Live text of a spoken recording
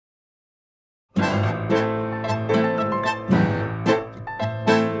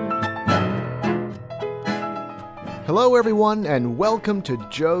Hello, everyone, and welcome to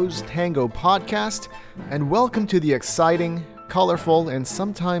Joe's Tango Podcast, and welcome to the exciting, colorful, and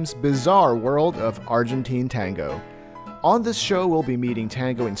sometimes bizarre world of Argentine tango. On this show, we'll be meeting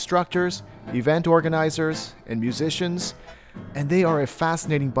tango instructors, event organizers, and musicians, and they are a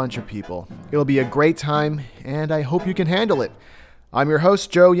fascinating bunch of people. It'll be a great time, and I hope you can handle it. I'm your host,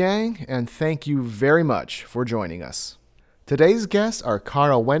 Joe Yang, and thank you very much for joining us. Today's guests are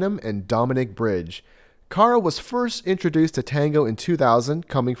Cara Wenham and Dominic Bridge. Cara was first introduced to tango in 2000,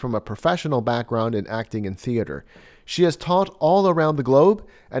 coming from a professional background in acting and theater. She has taught all around the globe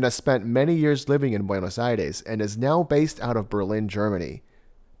and has spent many years living in Buenos Aires and is now based out of Berlin, Germany.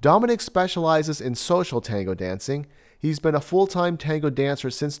 Dominic specializes in social tango dancing. He's been a full-time tango dancer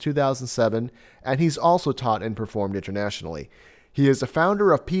since 2007, and he's also taught and performed internationally. He is the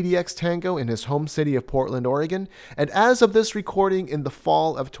founder of PDX Tango in his home city of Portland, Oregon, and as of this recording in the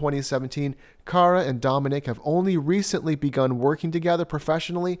fall of 2017, Cara and Dominic have only recently begun working together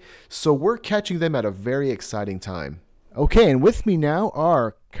professionally, so we're catching them at a very exciting time. Okay, and with me now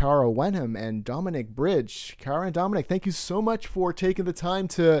are Cara Wenham and Dominic Bridge. Cara and Dominic, thank you so much for taking the time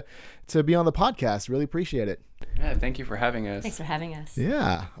to be on the podcast. Really appreciate it. Yeah, thank you for having us. Thanks for having us.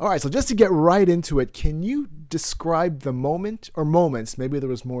 Yeah. All right, so just to get right into it, can you describe the moment or moments, maybe there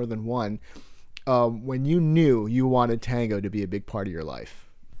was more than one, when you knew you wanted tango to be a big part of your life?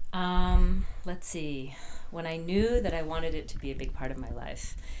 Let's see. When I knew that I wanted it to be a big part of my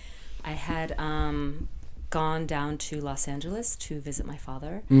life, I had gone down to Los Angeles to visit my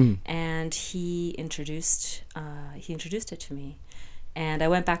father, and he introduced it to me. And I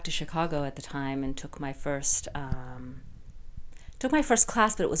went back to Chicago at the time and took my first class,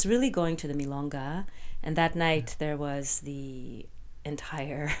 but it was really going to the Milonga. And that night there was the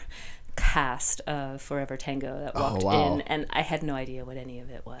entire cast of Forever Tango that walked in, and I had no idea what any of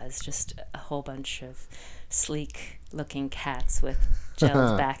it was. Just a whole bunch of sleek-looking cats with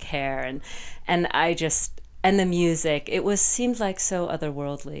gelled back hair, and the music. It seemed like so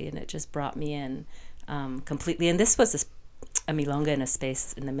otherworldly, and it just brought me in completely. And this was a milonga in a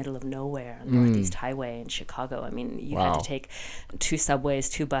space in the middle of nowhere on Northeast Highway in Chicago. I mean, you had to take 2 subways,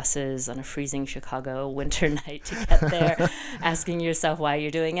 2 buses on a freezing Chicago winter night to get there, asking yourself why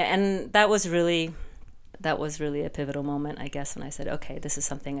you're doing it. And that was really a pivotal moment, I guess, when I said, okay, this is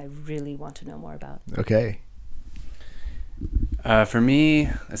something I really want to know more about. Okay. For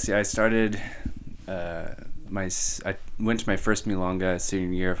me, let's see, I started I went to my first milonga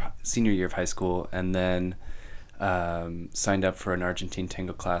senior year of high school, and then signed up for an Argentine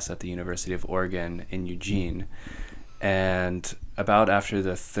tango class at the University of Oregon in Eugene. And about after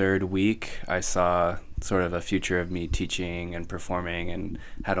the 3rd week, I saw sort of a future of me teaching and performing, and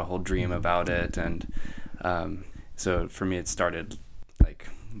had a whole dream about it. And so for me, it started like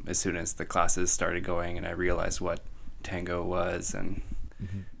as soon as the classes started going and I realized what tango was. And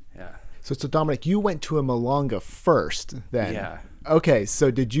yeah. So Dominic, you went to a milonga first then. Yeah. Okay,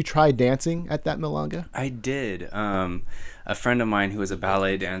 so did you try dancing at that milonga? I did. A friend of mine who was a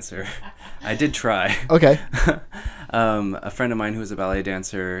ballet dancer, I did try. Okay. A friend of mine who was a ballet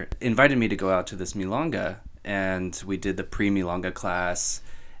dancer invited me to go out to this milonga, and we did the pre-milonga class,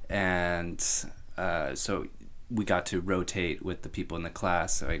 and so we got to rotate with the people in the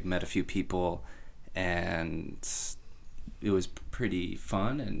class. So I met a few people, and it was pretty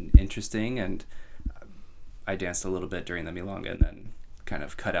fun and interesting, and I danced a little bit during the milonga and then kind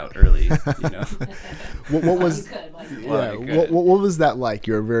of cut out early, you know. What was what was that like,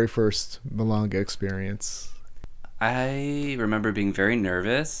 your very first milonga experience? I remember being very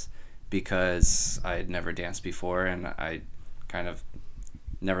nervous because I had never danced before, and I kind of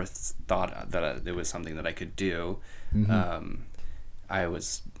never thought that it was something that I could do. I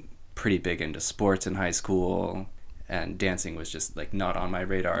was pretty big into sports in high school, and dancing was just like not on my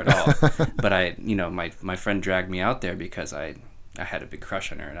radar at all. But my friend dragged me out there because I had a big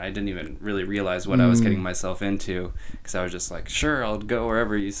crush on her, and I didn't even really realize what I was getting myself into, because I was just like, sure, I'll go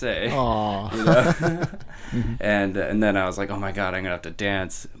wherever you say. Aww. You know? And then I was like, oh my God, I'm gonna have to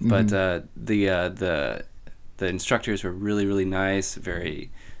dance. But the instructors were really, really nice, very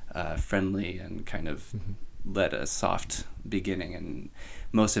friendly, and kind of led a soft beginning, and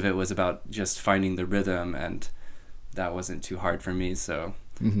most of it was about just finding the rhythm, and that wasn't too hard for me, so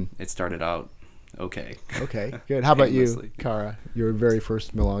it started out okay. Okay, good. How about you, Cara? Your very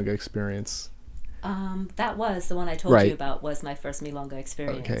first milonga experience? That was the one I told you about, was my first milonga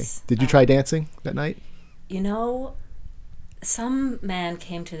experience. Okay. Did you try dancing that night? You know, some man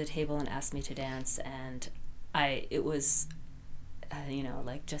came to the table and asked me to dance, and it was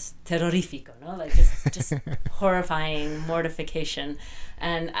like just terrorífico, no, like just horrifying mortification,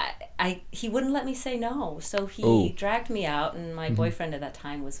 and he wouldn't let me say no, so he dragged me out, and my boyfriend at that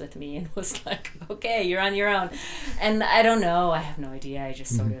time was with me and was like, okay, you're on your own. And I don't know, I have no idea, I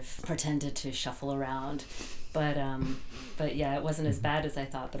just sort of pretended to shuffle around, but yeah, it wasn't as bad as I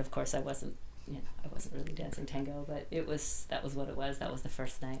thought, but of course I wasn't really dancing tango, but that was what it was. That was the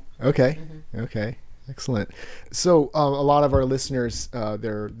first night. Okay. Okay. Excellent. So a lot of our listeners,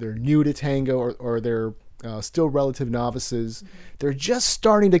 they're new to tango, or they're still relative novices. They're just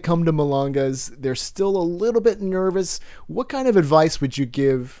starting to come to milongas. They're still a little bit nervous. What kind of advice would you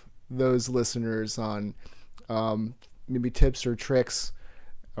give those listeners on maybe tips or tricks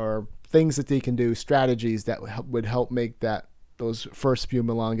or things that they can do, strategies that would help make those first few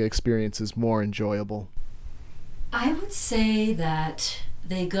milonga experiences more enjoyable? I would say that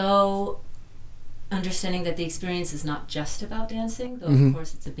they go understanding that the experience is not just about dancing, though of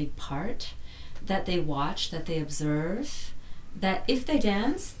course it's a big part, that they watch, that they observe, that if they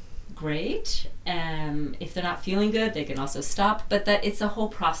dance, great. If they're not feeling good, they can also stop, but that it's a whole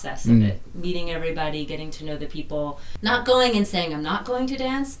process of it, meeting everybody, getting to know the people, not going and saying I'm not going to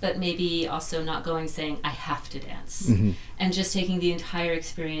dance, but maybe also not going saying I have to dance, and just taking the entire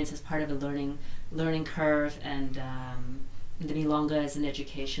experience as part of a learning curve. And the milonga is an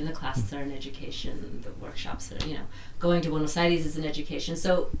education, the classes are an education, the workshops are, going to Buenos Aires is an education.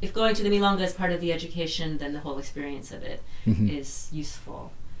 So if going to the milonga is part of the education, then the whole experience of it is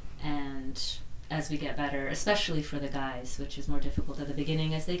useful. And as we get better, especially for the guys, which is more difficult at the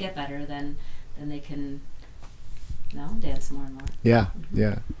beginning, as they get better, then they can dance more and more. Yeah.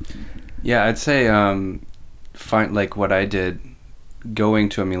 I'd say find, like what I did, going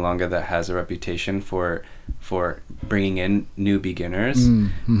to a milonga that has a reputation for bringing in new beginners,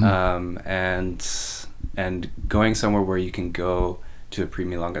 and going somewhere where you can go to a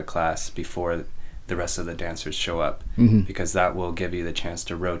pre-milonga class before the rest of the dancers show up, because that will give you the chance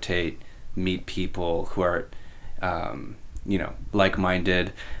to rotate, meet people who are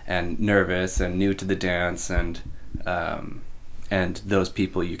like-minded and nervous and new to the dance, and those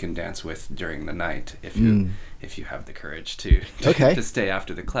people you can dance with during the night if you have the courage to stay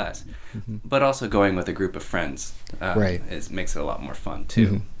after the class. But also going with a group of friends makes it a lot more fun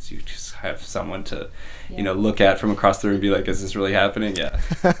too. So you just have someone to look at from across the room and be like, is this really happening? Yeah.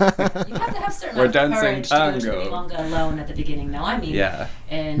 You have to have certain We're dancing courage tango. to go to the milonga alone at the beginning. No, I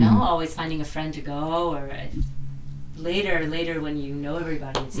mean, always finding a friend to go, or later when you know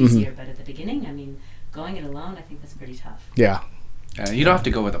everybody, it's easier. But at the beginning, I mean, going it alone, I think that's pretty tough. Yeah. You don't have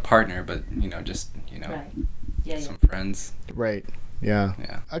to go with a partner, but some friends. Right. Yeah.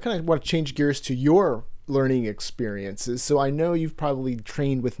 I kind of want to change gears to your learning experiences. So I know you've probably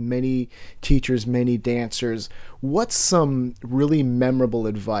trained with many teachers, many dancers. What's some really memorable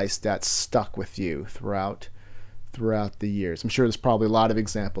advice that stuck with you throughout the years? I'm sure there's probably a lot of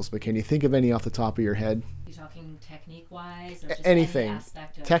examples, but can you think of any off the top of your head? You're talking technique-wise, or just anything? Any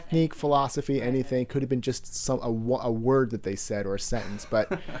aspect of technique, philosophy, anything. Could have been just a word that they said or a sentence,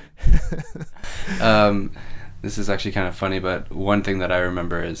 but this is actually kind of funny, but one thing that I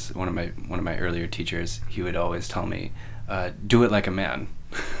remember is one of my earlier teachers. He would always tell me, "Do it like a man."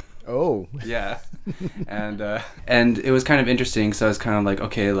 Oh. Yeah. And it was kind of interesting. So I was kind of like,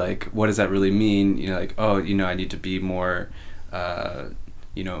 okay, like what does that really mean? I need to be more,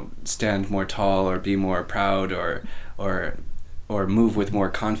 stand more tall, or be more proud, or move with more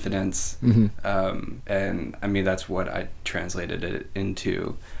confidence. And I mean, that's what I translated it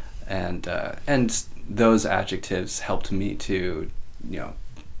into. And those adjectives helped me to,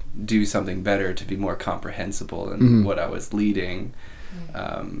 do something better, to be more comprehensible in what I was leading.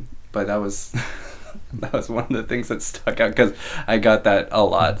 But that was one of the things that stuck out, because I got that a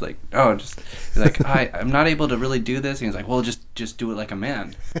lot. Like, I'm not able to really do this. And he's like, well, just do it like a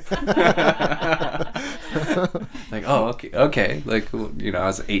man. Like, oh, okay. Like, I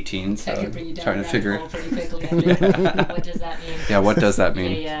was 18, so trying to figure. Pretty quickly, what does that mean? Yeah, what does that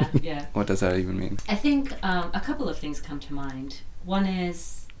mean? Yeah. What does that even mean? I think a couple of things come to mind. One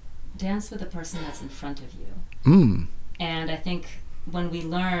is dance with the person that's in front of you. And I think when we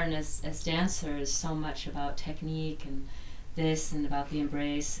learn as dancers so much about technique and this and about the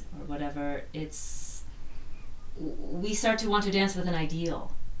embrace or whatever, we start to want to dance with an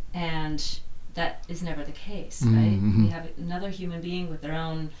ideal, and that is never the case, right? We have another human being with their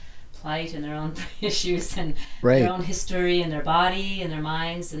own plight and their own issues and their own history and their body and their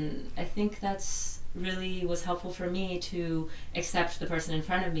minds, and I think that's really was helpful for me to accept the person in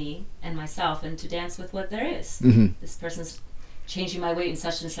front of me and myself, and to dance with what there is. This person's changing my weight in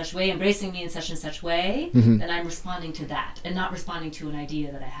such and such way, embracing me in such and such way, then I'm responding to that and not responding to an idea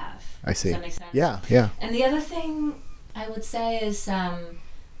that I have. I see. Does that make sense? Yeah. And the other thing I would say is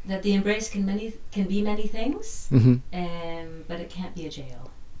that the embrace can be many things, but it can't be a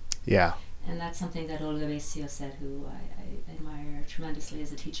jail. Yeah. And that's something that Olga Bessio said, who I admire tremendously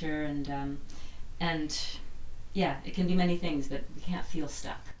as a teacher, and yeah, it can be many things, but we can't feel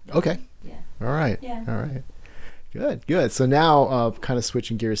stuck. Okay. Yeah. All right. Yeah. All right. Good. So now, kind of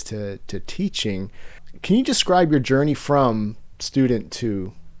switching gears to teaching, can you describe your journey from student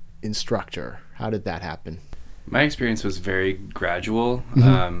to instructor? How did that happen? My experience was very gradual,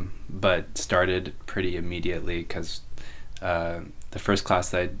 but started pretty immediately because the first class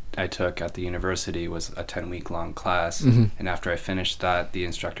that I took at the university was a 10-week long class. And after I finished that, the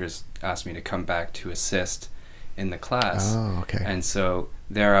instructors asked me to come back to assist in the class. Oh, okay. And so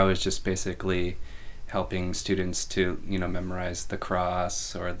there I was just basically helping students to, memorize the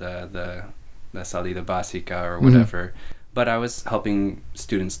cross or the salida básica or whatever. But I was helping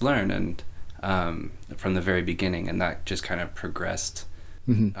students learn and from the very beginning, and that just kind of progressed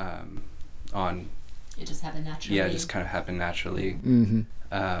on. It just happened naturally. Yeah, it just kind of happened naturally.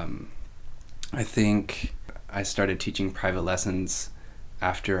 I think I started teaching private lessons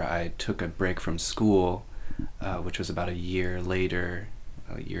after I took a break from school, which was about a year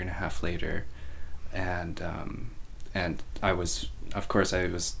and a half later, and I was, of course, I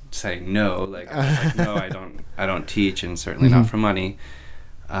was saying no, no, I don't teach, and certainly not for money.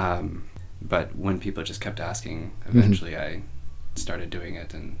 But when people just kept asking, eventually I started doing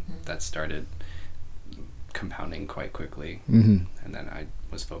it, and that started compounding quite quickly. And then I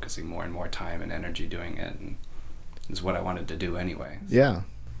was focusing more and more time and energy doing it, and it's what I wanted to do anyway. So. Yeah.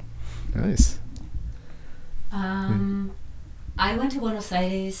 Nice. I went to Buenos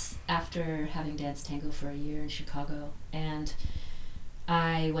Aires after having danced tango for a year in Chicago, and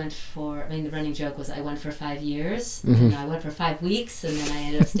the running joke was I went for 5 years, and I went for 5 weeks, and then I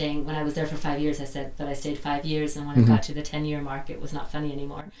ended up staying. When I was there for 5 years, I said, but I stayed 5 years, and when I got to the 10-year mark, it was not funny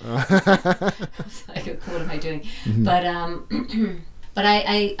anymore. I was like, what am I doing? But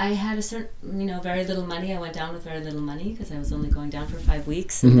I had a certain, very little money. I went down with very little money because I was only going down for 5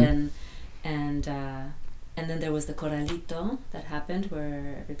 weeks, and then there was the corralito that happened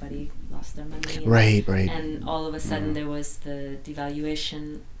where everybody lost their money. Right. And all of a sudden there was the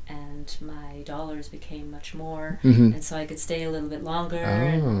devaluation, and my dollars became much more. And so I could stay a little bit longer,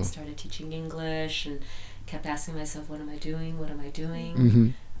 and I started teaching English and kept asking myself, what am I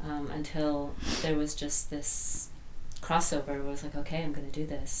doing? Until there was just this crossover where I was like, okay, I'm going to do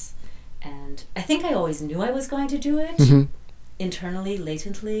this. And I think I always knew I was going to do it internally,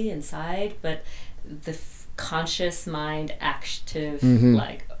 latently, inside, but the conscious mind active,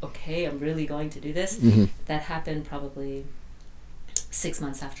 like, okay, I'm really going to do this, that happened probably 6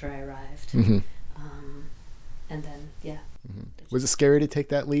 months after I arrived. And then, yeah. Was it scary to take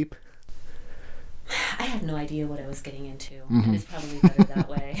that leap? I had no idea what I was getting into, and it's probably better that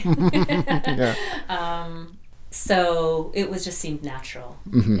way. So it just seemed natural,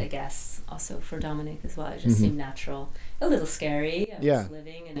 I guess, also for Dominic as well. It just seemed natural. A little scary. I was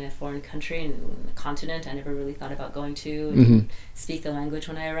living in a foreign country and a continent I never really thought about going to, and speak the language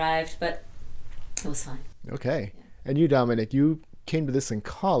when I arrived, but it was fine. Okay. Yeah. And you, Dominic, you came to this in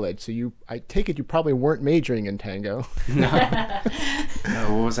college, so I take it you probably weren't majoring in tango. No,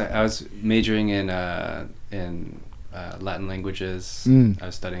 what was I? I was majoring in Latin languages. I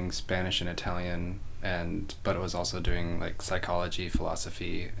was studying Spanish and Italian, but I was also doing like psychology,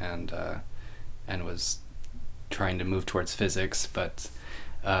 philosophy, and was trying to move towards physics, but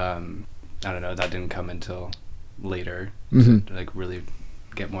I don't know, that didn't come until later to like really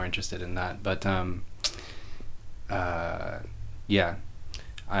get more interested in that. But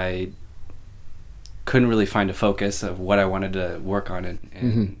I couldn't really find a focus of what I wanted to work on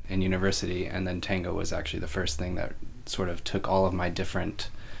in university, and then tango was actually the first thing that sort of took all of my different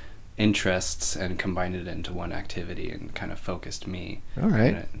interests and combined it into one activity and kind of focused me. All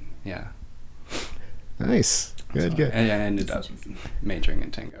right. Yeah. Nice. Good. And I ended up majoring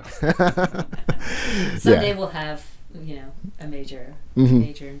in tango. Someday we'll have, a major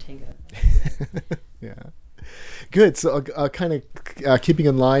in tango. Yeah. Good. So kind of keeping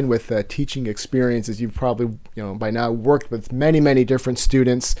in line with teaching experiences, you've probably, by now worked with many, many different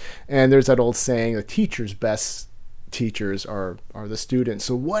students. And there's that old saying, the teacher's best teachers are the students.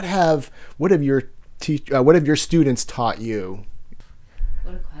 So what have your students taught you?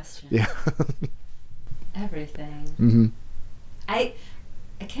 What a question. Yeah. Everything. I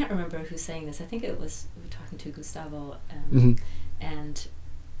can't remember who's saying this. I think it was we were talking to Gustavo, and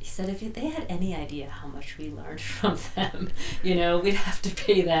he said if they had any idea how much we learned from them, we'd have to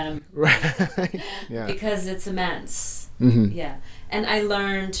pay them. Right. Yeah. Because it's immense. Yeah. And I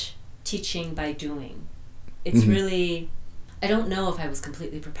learned teaching by doing. It's really, I don't know if I was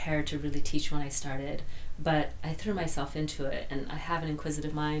completely prepared to really teach when I started, but I threw myself into it, and I have an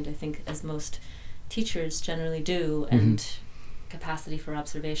inquisitive mind, I think, as most teachers generally do, and capacity for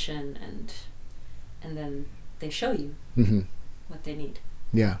observation, and then they show you what they need.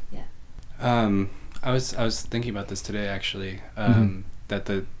 Yeah. Yeah. I was thinking about this today, actually, that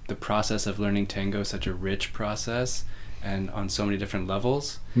the process of learning tango is such a rich process, and on so many different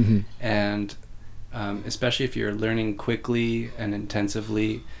levels, and especially if you're learning quickly and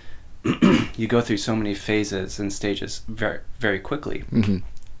intensively, you go through so many phases and stages very, very quickly.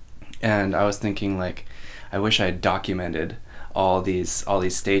 And I was thinking, like, I wish I had documented all these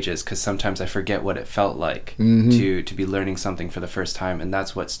stages, because sometimes I forget what it felt like to be learning something for the first time, and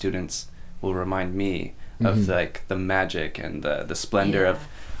that's what students will remind me of, like the magic and the splendor of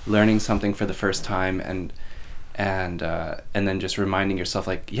learning something for the first time, and then just reminding yourself,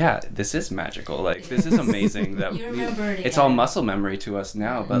 like, yeah, this is magical, like this is amazing. That it's all muscle memory to us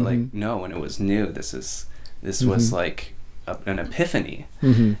now, but like, no, when it was new, this was like an epiphany.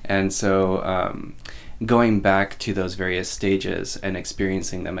 And so going back to those various stages and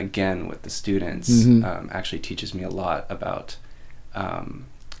experiencing them again with the students actually teaches me a lot about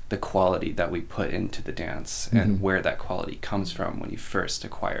the quality that we put into the dance and where that quality comes from when you first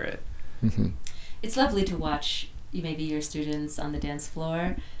acquire it. It's lovely to watch maybe your students on the dance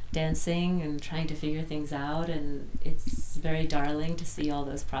floor dancing and trying to figure things out, and it's very darling to see all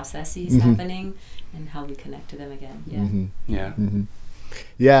those processes happening and how we connect to them again.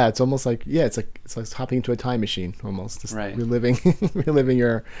 Yeah, it's almost like it's like hopping into a time machine almost, just reliving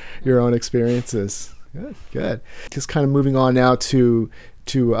your own experiences. Good. Just kind of moving on now to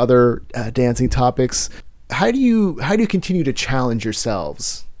other dancing topics. How do you continue to challenge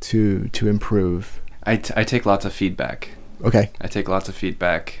yourselves to improve? I take lots of feedback. Okay. I take lots of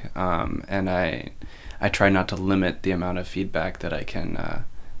feedback, and I try not to limit the amount of feedback that I can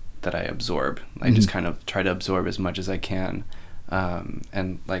that I absorb. I just kind of try to absorb as much as I can,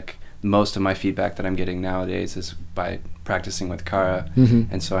 and like most of my feedback that I'm getting nowadays is by practicing with Kara,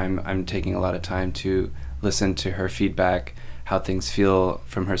 and so I'm taking a lot of time to listen to her feedback, how things feel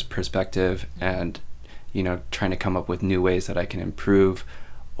from her perspective, and trying to come up with new ways that I can improve,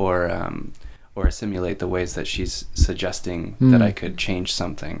 or assimilate the ways that she's suggesting that I could change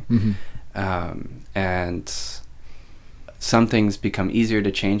something. And some things become easier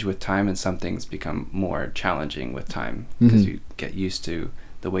to change with time, and some things become more challenging with time, because you get used to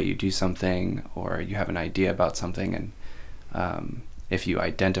the way you do something, or you have an idea about something, and if you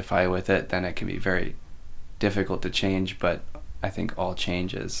identify with it, then it can be very difficult to change. But I think all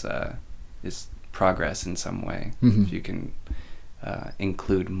change is progress in some way. If you can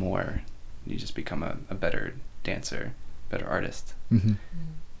include more, you just become a better dancer, better artist.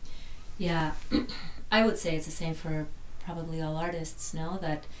 Yeah, I would say it's the same for probably all artists, no?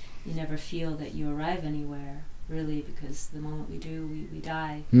 That you never feel that you arrive anywhere, really, because the moment we do, we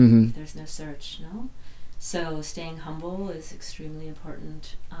die if there's no search, no? So staying humble is extremely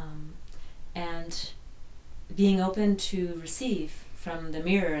important, and being open to receive from the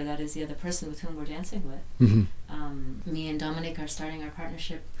mirror that is the other person with whom we're dancing with. Me and Dominic are starting our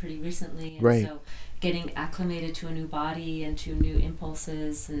partnership pretty recently, and so getting acclimated to a new body and to new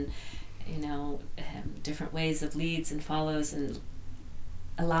impulses, and different ways of leads and follows, and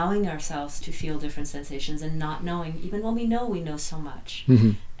allowing ourselves to feel different sensations, and not knowing, even when we know so much.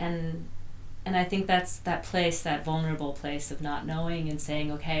 And I think that's that place, that vulnerable place of not knowing, and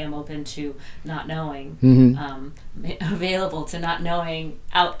saying, okay, I'm open to not knowing, available to not knowing,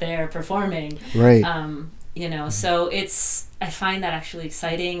 out there performing. So I find that actually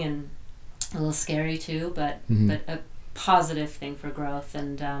exciting and a little scary too, but a positive thing for growth,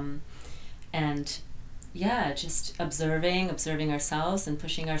 and just observing ourselves and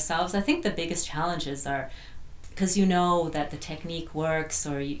pushing ourselves. I think the biggest challenges are, because that the technique works,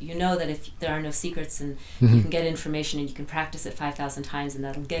 or you know that if there are no secrets, and you can get information and you can practice it 5,000 times, and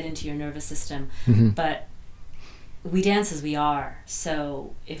that'll get into your nervous system. But we dance as we are.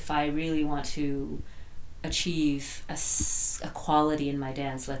 So if I really want to achieve a quality in my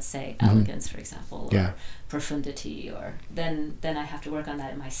dance, let's say elegance, for example, or profundity, or then I have to work on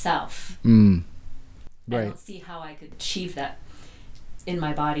that in myself. I don't see how I could achieve that in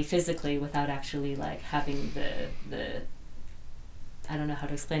my body physically without actually like having the I don't know how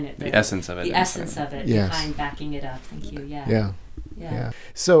to explain it. The essence of it. The essence of it behind backing it up. Thank you. Yeah.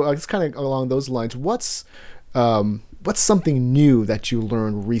 So it's kind of along those lines. What's what's something new that you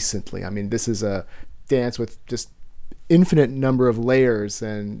learned recently? I mean, this is a dance with just infinite number of layers,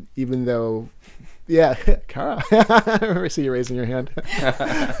 and even though, yeah, Cara, I see you raising your hand.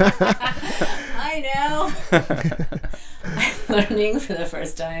 I know. I'm learning for the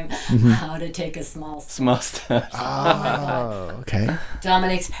first time how to take a small step. Oh, okay.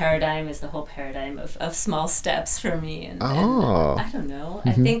 Dominic's paradigm is the whole paradigm of small steps for me. And I don't know.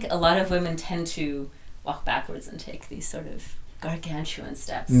 I think a lot of women tend to walk backwards and take these sort of gargantuan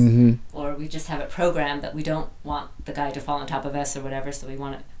steps. Or we just have it programmed that we don't want the guy to fall on top of us or whatever, so we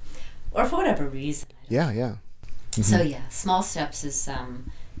want it, or for whatever reason. Yeah. So yeah, small steps is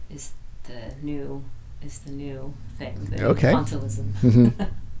the new thing. Okay. Pointillism.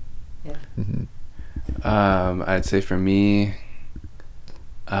 Yeah. I'd say for me,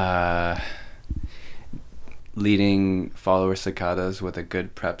 leading follower cicadas with a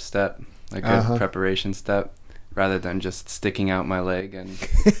good prep step, a good preparation step, rather than just sticking out my leg and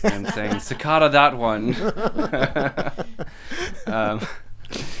saying cicada that one.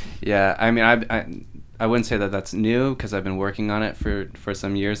 Yeah, I mean, I wouldn't say that that's new because I've been working on it for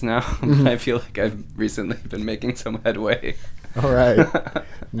some years now. I feel like I've recently been making some headway. All right.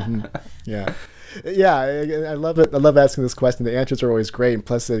 Yeah. I love it. I love asking this question. The answers are always great, and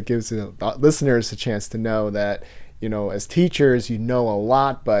plus it gives listeners a chance to know that, as teachers, you know a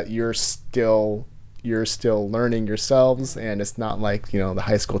lot, but you're still learning yourselves, and it's not like the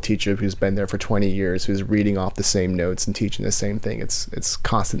high school teacher who's been there for 20 years who's reading off the same notes and teaching the same thing. It's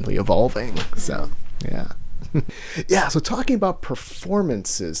constantly evolving. So yeah. So talking about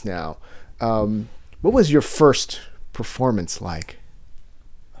performances now, what was your first performance like?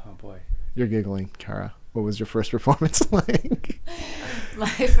 Oh boy, you're giggling, Cara. What was your first performance like? My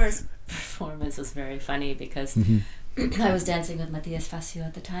first performance was very funny because I was dancing with Matias Facio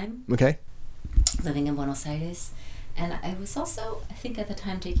at the time. Okay. Living in Buenos Aires, and I was also, I think at the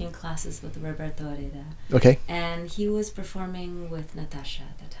time, taking classes with Roberto Areda. Okay. And he was performing with Natasha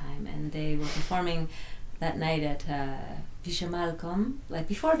at the time, and they were performing that night at Villa Malcolm, like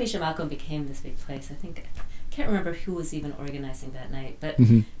before Villa Malcolm became this big place. I can't remember who was even organizing that night, but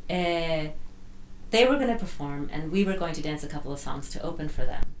they were going to perform, and we were going to dance a couple of songs to open for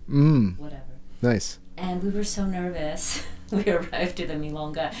them. Whatever. Nice. And we were so nervous. We arrived to the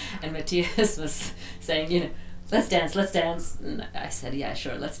Milonga, and Matias was saying, let's dance. And I said, yeah,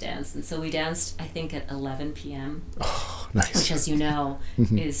 sure, let's dance. And so we danced, I think, at 11 p.m. Oh, nice. Which, as you know,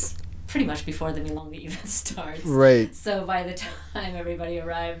 is pretty much before the Milonga even starts. Right. So by the time everybody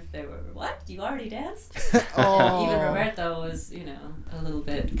arrived, they were, what? You already danced? Oh. Even Roberto was, a little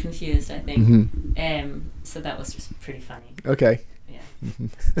bit confused, I think. So that was just pretty funny. Okay. Yeah.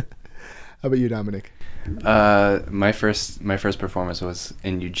 How about you, Dominic? My first performance was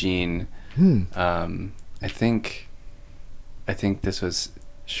in Eugene. I think this was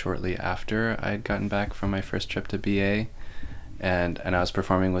shortly after I'd gotten back from my first trip to BA, and I was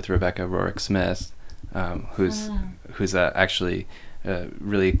performing with Rebecca Rorick-Smith, who's actually a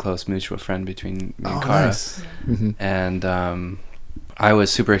really close mutual friend between me and Cara. Nice. And I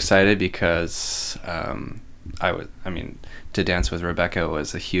was super excited because to dance with Rebecca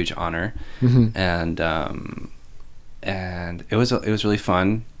was a huge honor, and it was really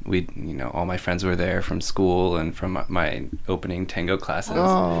fun. We, all my friends were there from school and from my opening tango classes.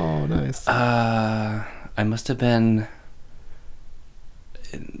 Oh, nice. I must have been,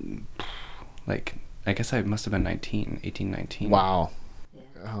 I guess I must have been 18, 19. Wow. Yeah.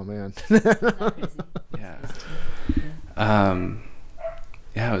 Oh man. Yeah.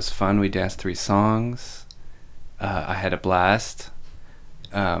 Yeah, it was fun. We danced 3 songs. I had a blast.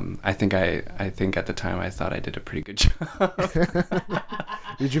 I think at the time I thought I did a pretty good job.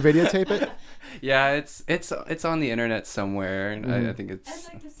 Did you videotape it? Yeah, it's on the internet somewhere, and I think it's.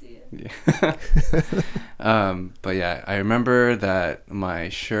 I'd like to see it. Yeah. But yeah, I remember that the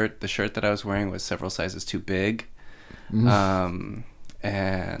shirt that I was wearing was several sizes too big, and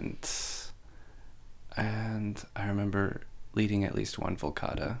I remember leading at least one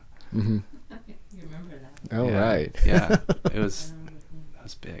volcata. You remember that? Oh, yeah, right. Yeah, it was. That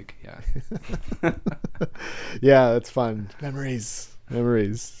was big. Yeah. Yeah, that's fun. Memories.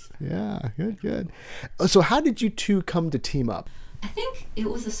 Yeah, good. Oh, so how did you two come to team up? I think it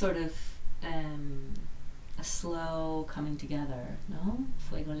was a sort of a slow coming together. No,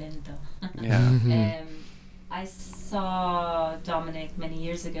 fuego lento. Yeah. I saw Dominic many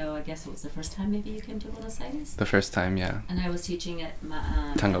years ago. I guess it was the first time maybe you came to Buenos Aires. The first time, yeah. And I was teaching at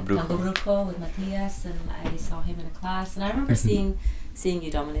Tango Brujo with Matias, and I saw him in a class. And I remember seeing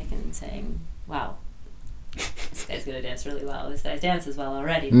you, Dominic, and saying, "Wow, this guy's gonna dance really well. This guy dances well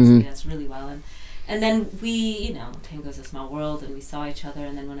already, but he dances really well." And then we, tango's a small world, and we saw each other.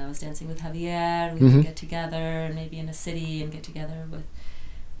 And then when I was dancing with Javier, we would get together, and maybe in a city, and get together with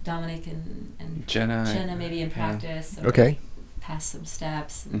Dominic and Jenna maybe in practice. Or okay. Pass some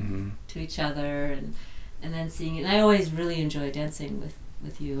steps to each other, and then seeing it. And I always really enjoy dancing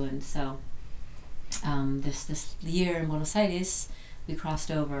with you. And so this year in Buenos Aires, we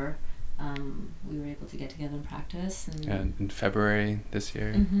crossed over. We were able to get together and practice. And in February this year.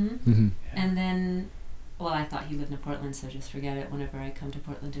 And then, well, I thought he lived in Portland, so just forget it. Whenever I come to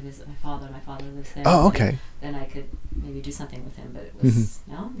Portland to visit my father lives there. Oh, okay. Then I could maybe do something with him, but it was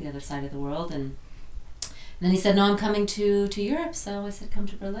the other side of the world. And then he said, no, I'm coming to Europe. So I said, come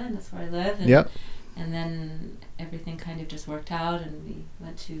to Berlin. That's where I live. And, and then everything kind of just worked out, and we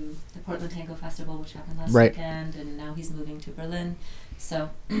went to the Portland Tango Festival, which happened last weekend, and now he's moving to Berlin.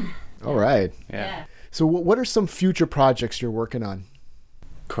 So. All right. Yeah. So what are some future projects you're working on?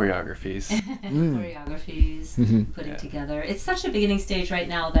 Choreographies. Putting together. It's such a beginning stage right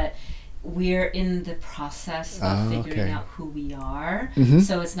now that we're in the process of figuring out who we are.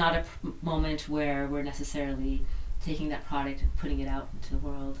 So it's not a moment where we're necessarily taking that product and putting it out into the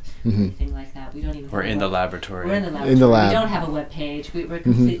world, anything like that. We don't even. We're in the laboratory. We're in the laboratory. In the lab. We don't have a web page. We're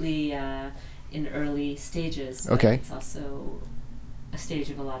completely in early stages. Okay. It's also a stage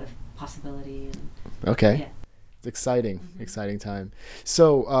of a lot of possibility. And, It's exciting time.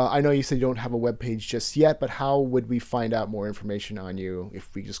 So I know you said you don't have a web page just yet, but how would we find out more information on you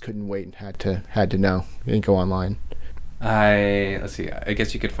if we just couldn't wait and had to know and go online? Let's see. I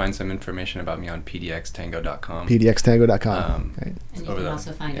guess you could find some information about me on pdxtango.com. pdxtango.com. And you can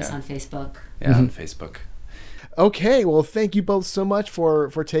also find us on Facebook. Yeah, on Facebook. Okay, well, thank you both so much for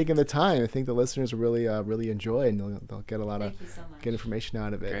taking the time. I think the listeners will really enjoy, and they'll get a lot of good information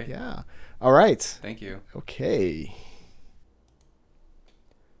out of it. Great. Yeah. All right. Thank you. Okay.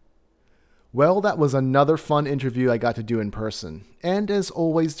 Well, that was another fun interview I got to do in person. And as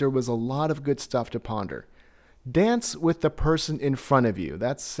always, there was a lot of good stuff to ponder. Dance with the person in front of you.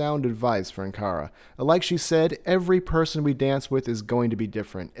 That's sound advice for Ankara. Like she said, every person we dance with is going to be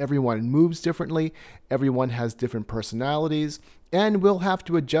different. Everyone moves differently. Everyone has different personalities. And we'll have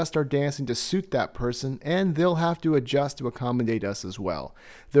to adjust our dancing to suit that person, and they'll have to adjust to accommodate us as well.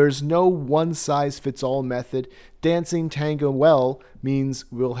 There's no one-size-fits-all method. Dancing tango well means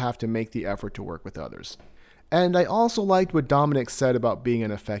we'll have to make the effort to work with others. And I also liked what Dominic said about being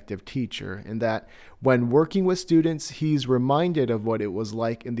an effective teacher, in that when working with students, he's reminded of what it was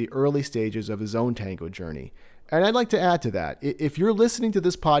like in the early stages of his own tango journey. And I'd like to add to that. If you're listening to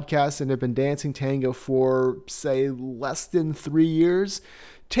this podcast and have been dancing tango for, say, less than 3 years,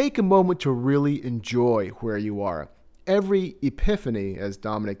 take a moment to really enjoy where you are. Every epiphany, as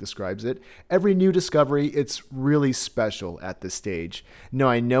Dominic describes it, every new discovery, it's really special at this stage. Now,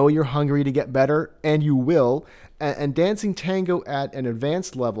 I know you're hungry to get better, and you will, and dancing tango at an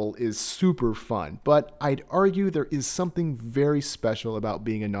advanced level is super fun, but I'd argue there is something very special about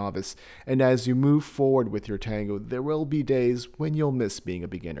being a novice, and as you move forward with your tango, there will be days when you'll miss being a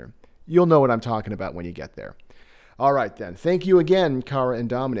beginner. You'll know what I'm talking about when you get there. All right, then. Thank you again, Cara and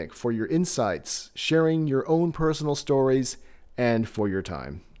Dominic, for your insights, sharing your own personal stories, and for your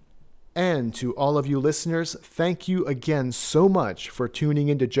time. And to all of you listeners, thank you again so much for tuning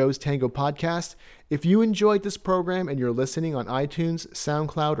into Joe's Tango Podcast. If you enjoyed this program and you're listening on iTunes,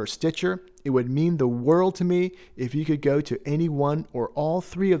 SoundCloud, or Stitcher, it would mean the world to me if you could go to any one or all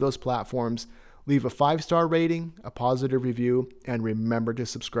three of those platforms, leave a 5-star rating, a positive review, and remember to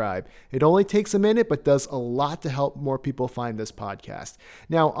subscribe. It only takes a minute, but does a lot to help more people find this podcast.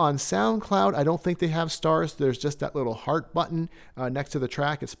 Now, on SoundCloud, I don't think they have stars. There's just that little heart button next to the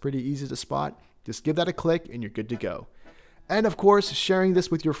track. It's pretty easy to spot. Just give that a click, and you're good to go. And of course, sharing this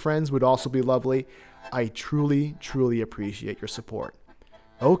with your friends would also be lovely. I truly, truly appreciate your support.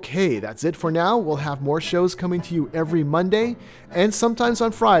 Okay, that's it for now. We'll have more shows coming to you every Monday, and sometimes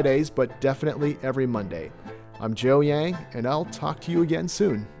on Fridays, but definitely every Monday. I'm Joe Yang, and I'll talk to you again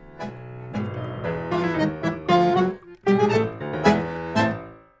soon.